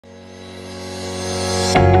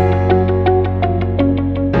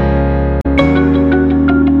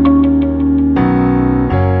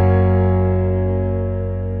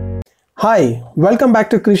Hi, welcome back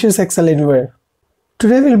to Krish'sExcel Anywhere.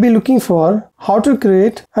 Today we'll be looking for how to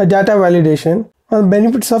create a data validation and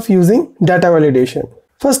benefits of using data validation.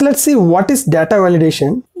 First, let's see what is data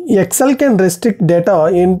validation. Excel can restrict data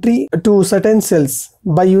entry to certain cells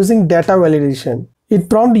by using data validation. It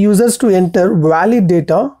prompts users to enter valid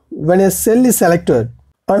data when a cell is selected.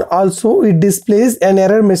 And also it displays an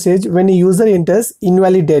error message when a user enters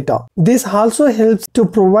invalid data. This also helps to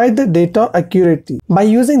provide the data accurately. By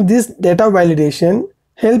using this data validation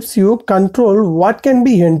helps you control what can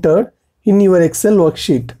be entered in your Excel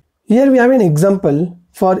worksheet. Here we have an example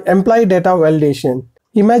for employee data validation.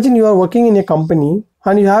 Imagine you are working in a company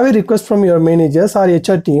and you have a request from your managers or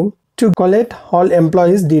HR team to collect all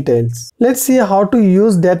employees' details. Let's see how to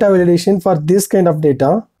use data validation for this kind of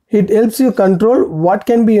data. It helps you control what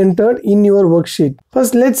can be entered in your worksheet.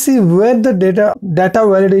 First, let's see where the data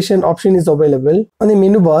validation option is available. On the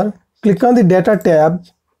menu bar, click on the data tab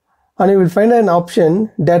and you will find an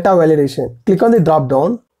option data validation. Click on the drop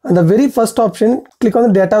down and the very first option, click on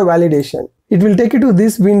the data validation. It will take you to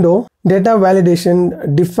this window, data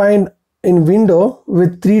validation defined in window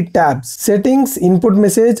with 3 tabs: settings, input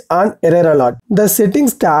message and error alert. The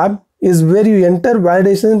settings tab is where you enter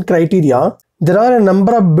validation criteria. There are a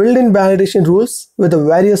number of built-in validation rules with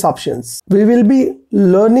various options. We will be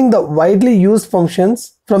learning the widely used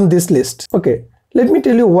functions from this list. Okay, let me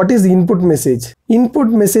tell you what is input message. Input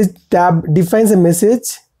message tab defines a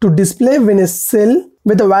message to display when a cell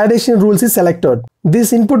with the validation rules is selected.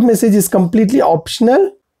 This input message is completely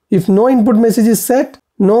optional. If no input message is set,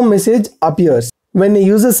 no message appears when a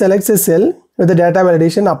user selects a cell with the data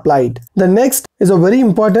validation applied. The next is a very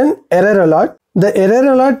important error alert. The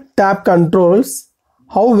error alert tab controls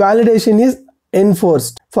how validation is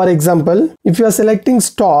enforced. For example, if you are selecting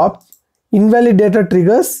stop, invalid data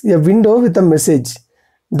triggers a window with a message.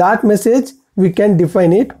 That message we can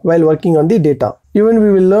define it while working on the data. Even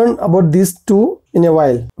we will learn about these two in a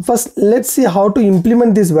while. First, let's see how to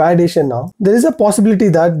implement this validation now. There is a possibility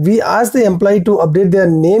that we ask the employee to update their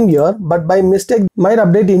name here, but by mistake might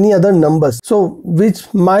update any other numbers, so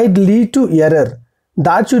which might lead to error.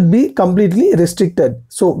 That should be completely restricted.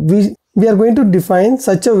 So we are going to define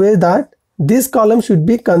such a way that this column should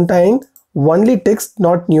be contained only text,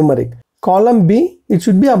 not numeric. Column B, it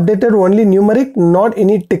should be updated only numeric, not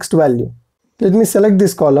any text value. Let me select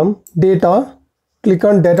this column, data, click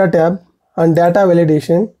on data tab and data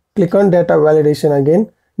validation. Click on data validation again,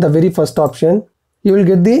 the very first option. You will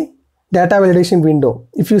get the data validation window.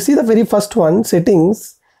 If you see the very first one,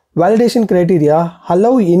 settings, validation criteria,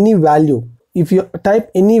 allow any value. If you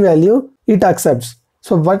type any value, it accepts.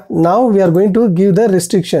 So but now we are going to give the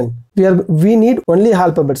restriction. We need only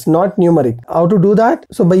alphabets, not numeric. How to do that?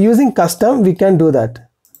 So by using custom, we can do that.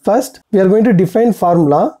 First, we are going to define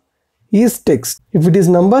formula ISTEXT. If it is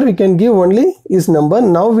number, we can give only ISNUMBER.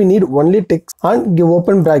 Now we need only text and give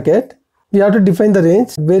open bracket. We have to define the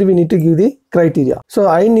range where we need to give the criteria. So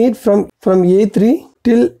I need from A3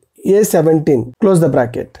 till A17. Close the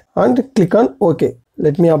bracket and click on OK.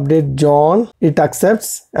 Let me update John. It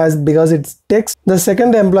accepts as because it's text. The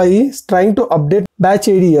second employee is trying to update batch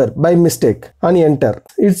ID here by mistake and enter.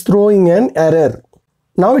 It's throwing an error.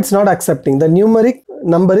 Now it's not accepting. The numeric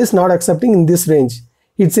number is not accepting in this range.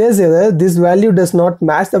 It says here this value does not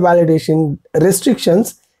match the validation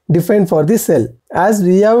restrictions defined for this cell, as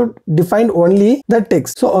we have defined only the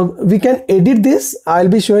text. So we can edit this. I'll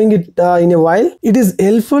be showing it in a while. It is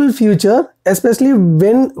helpful feature, especially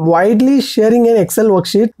when widely sharing an Excel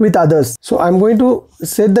worksheet with others. So I'm going to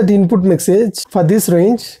set that input message for this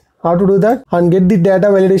range. How to do that? And get the data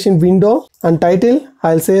validation window and title.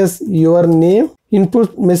 I'll say as your name.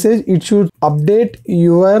 Input message, it should update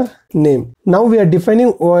your name. Now we are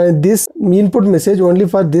defining this input message only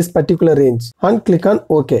for this particular range and click on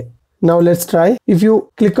OK. Now let's try. If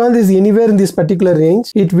you click on this anywhere in this particular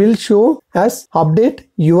range, it will show as update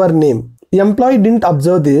your name. The employee didn't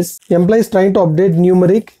observe this. The employee is trying to update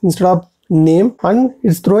numeric instead of name and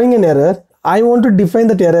it's throwing an error. I want to define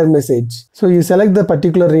that error message. So you select the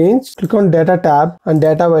particular range, click on data tab and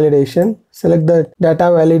data validation. Select the data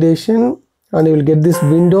validation and you will get this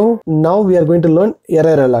window. Now we are going to learn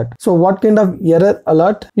error alert. So what kind of error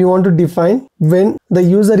alert you want to define when the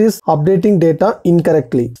user is updating data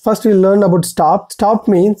incorrectly? First we'll learn about stop. Stop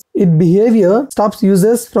means its behavior stops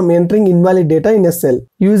users from entering invalid data in a cell.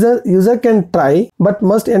 User can try but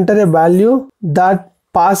must enter a value that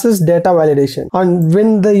passes data validation, and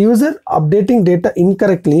when the user updating data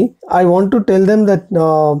incorrectly, I want to tell them that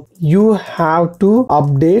you have to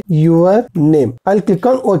update your name. I'll click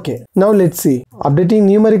on OK. Now let's see, updating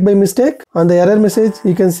numeric by mistake, on the error message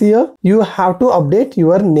you can see here, you have to update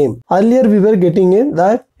your name. Earlier we were getting in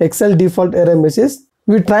that Excel default error message.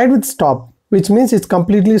 We tried with stop, which means it's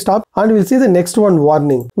completely stopped, and we'll see the next one,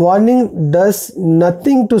 warning. Warning does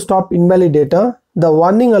nothing to stop invalid data. The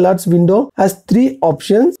warning alerts window has 3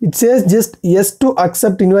 options. It says just yes to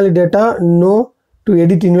accept invalid data, no to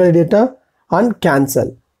edit invalid data, and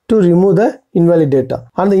cancel to remove the invalid data.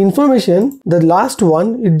 And the information, the last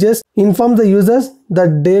one, it just informs the users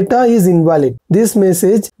that data is invalid. This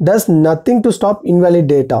message does nothing to stop invalid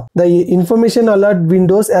data. The information alert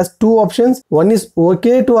windows has 2 options. One is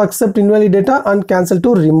OK to accept invalid data and cancel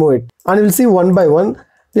to remove it. And we'll see one by one.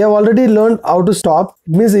 We have already learned how to stop.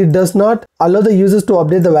 It means it does not allow the users to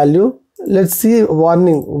update the value. Let's see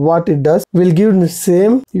warning what it does. We'll give the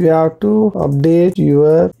same, you have to update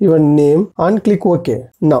your name, and click OK.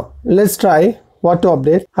 Now let's try what to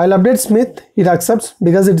update. I'll update Smith. It accepts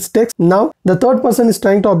because it's text. Now the third person is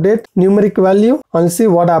trying to update numeric value, and see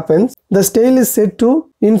what happens. The style is set to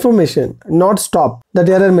information, not stop, that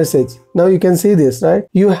error message. Now you can see this, right?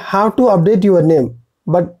 You have to update your name,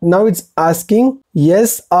 but now it's asking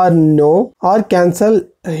yes or no or cancel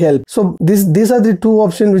help. So these are the 2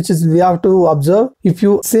 options which is we have to observe. If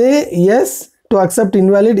you say yes to accept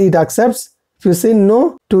invalid, it accepts. If you say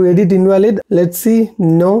no to edit invalid, let's see,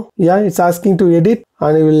 no, yeah, it's asking to edit,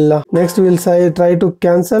 and we will next we will say try to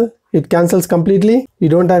cancel. It cancels completely. We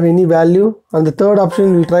don't have any value. And the third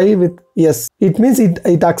option we'll try with yes. It means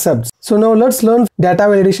it accepts. So now let's learn data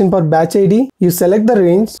validation for batch ID. You select the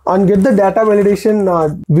range and get the data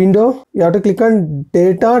validation window. You have to click on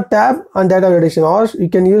data tab and data validation, or you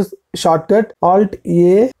can use shortcut Alt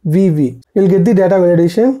A V V. You'll get the data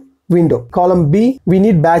validation window. Column B, we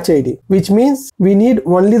need batch ID, which means we need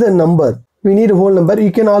only the number. We need a whole number.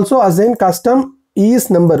 You can also assign custom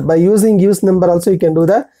ISNUMBER. By using ISNUMBER also you can do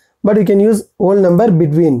that, but you can use whole number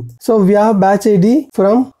between. So we have batch ID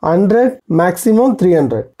from 100 maximum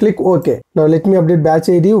 300. Click OK. Now let me update batch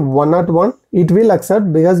ID 101. It will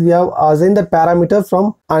accept because we have assigned the parameter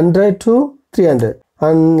from 100 to 300.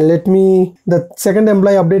 And let me, the second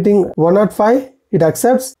employee updating 105, it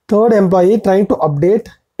accepts. Third employee trying to update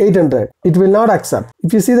 800, it will not accept.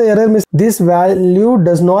 If you see the error message, this value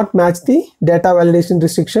does not match the data validation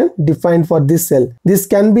restriction defined for this cell. This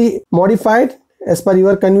can be modified as per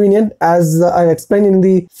your convenience, as I explained in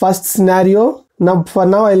the first scenario. Now for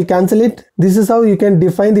now I'll cancel it. This is how you can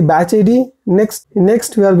define the batch ID. Next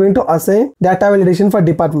we are going to assign data validation for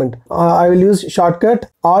department. I will use shortcut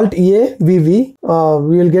Alt A V V.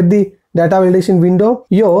 We will get the data validation window.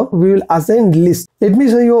 Here we will assign list. Let me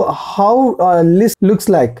show you how list looks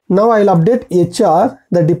like. Now I'll update HR,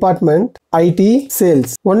 the department, IT,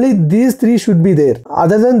 sales. Only these 3 should be there.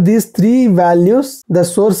 Other than these 3 values, the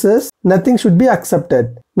sources, nothing should be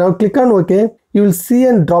accepted. Now click on OK. You will see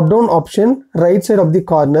a drop down option right side of the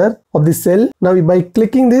corner of the cell. Now by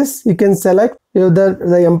clicking this, you can select either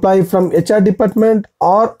the employee from HR department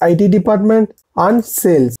or IT department and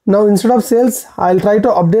sales. Now instead of sales, I'll try to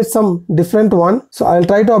update some different one. So I'll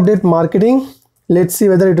try to update marketing. Let's see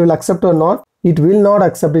whether it will accept or not. It will not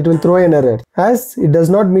accept. It will throw an error as it does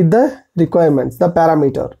not meet the requirements, the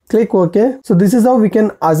parameter. Click OK. So this is how we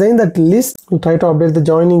can assign that list. We'll try to update the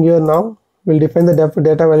joining here now. We'll define the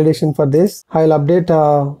data validation for this. I'll update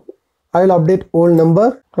old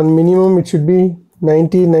number, and minimum it should be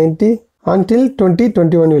 90 until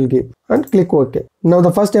 2021 will give, and click OK. Now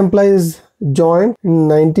the first employee is joined in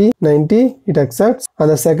 90, it accepts, and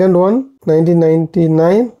the second one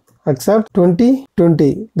 1999 accept.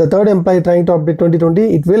 2020, the third employee trying to update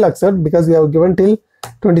 2020, it will accept because we have given till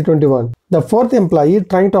 2021. The fourth employee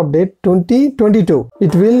trying to update 2022,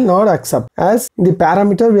 it will not accept as the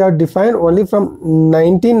parameter we have defined only from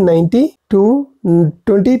 1990 to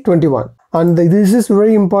 2021. And this is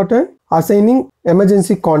very important, assigning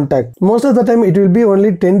emergency contact. Most of the time it will be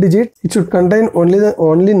only 10 digits. It should contain only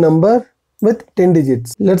the number with 10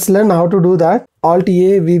 digits. Let's learn how to do that. Alt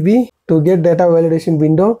A V V to get data validation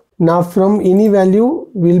window. Now from any value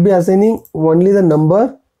we'll be assigning only the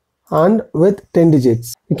number and with 10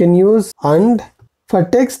 digits. You can use and. For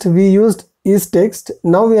text we used ISTEXT.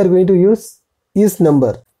 Now we are going to use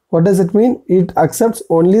ISNUMBER. What does it mean? It accepts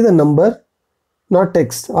only the number, not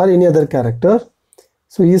text or any other character.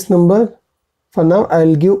 So ISNUMBER, for now I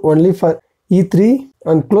will give only for E3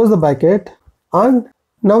 and close the bracket. And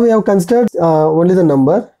now we have considered only the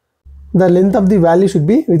number. The length of the value should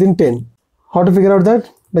be within 10. How to figure out that?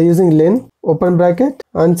 by using len, open bracket,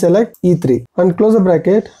 and select E3 and close the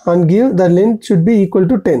bracket and give the length should be equal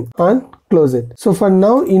to 10 and close it. So for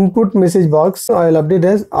now, input message box I will update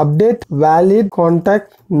as update valid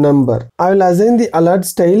contact number. I will assign the alert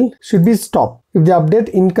style should be stop. If the update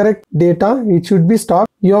incorrect data, it should be stop.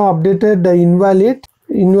 You have updated the invalid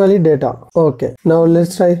data. Okay, now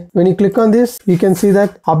let's try. When you click on this, you can see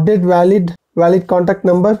that update valid contact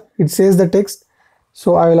number. It says the text.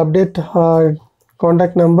 So I will update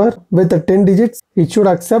contact number with the 10 digits. It should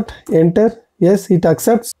accept. Enter. Yes, it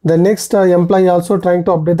accepts. The next employee also trying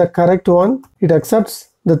to update the correct one. It accepts.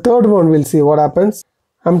 The third one, we'll see what happens.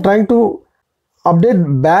 I'm trying to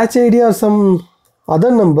update batch ID or some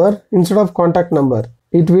other number instead of contact number.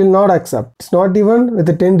 It will not accept. It's not even with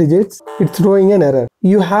the 10 digits. It's throwing an error.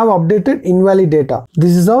 You have updated invalid data.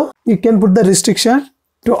 This is how you can put the restriction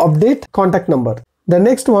to update contact number. The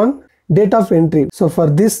next one, date of entry. So for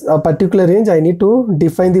this particular range, I need to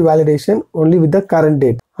define the validation only with the current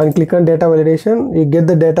date. And click on data validation. You get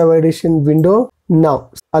the data validation window.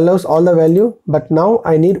 Now allows all the value, but now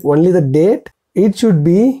I need only the date. It should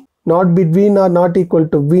be not between or not equal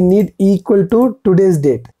to. We need equal to today's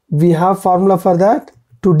date. We have formula for that.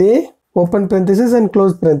 Today, open parenthesis and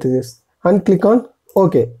close parenthesis, and click on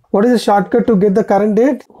OK. What is the shortcut to get the current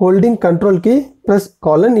date? Holding Ctrl key, press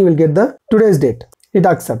colon, you will get the today's date. It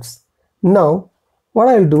accepts. Now, what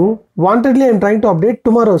I will do, wantedly I am trying to update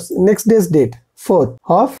tomorrow's next day's date, 4th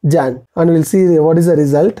of Jan, and we'll see what is the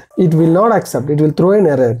result. It will not accept. It will throw an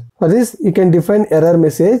error. For this, you can define error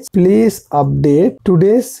message. Please update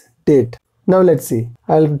today's date. Now let's see.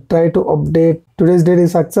 I'll try to update today's date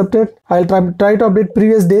is accepted. I'll try to update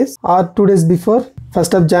previous days or 2 days before.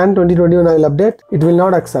 1st of Jan 2021 I will update. It will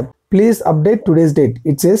not accept. Please update today's date.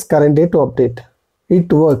 It says current date to update.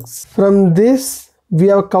 It works. From this we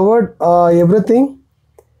have covered everything.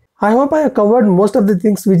 I hope I have covered most of the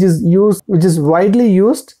things which is widely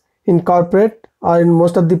used in corporate or in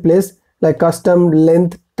most of the place, like custom,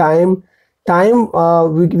 length, time.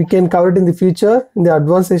 We can cover it in the future in the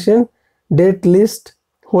advanced session. Date, list,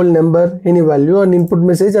 whole number, any value, and input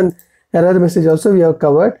message and error message also we have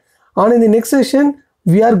covered. And in the next session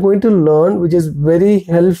we are going to learn, which is very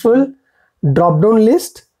helpful, drop down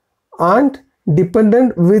list and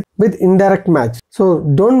dependent with indirect match. So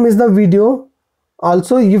don't miss the video.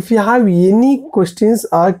 Also, if you have any questions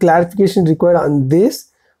or clarification required on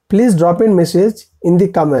this, please drop in message in the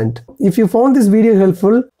comment. If you found this video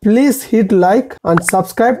helpful, please hit like and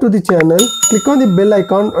subscribe to the channel. Click on the bell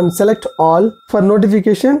icon and select all for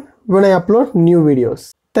notification when I upload new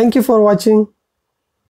videos. Thank you for watching.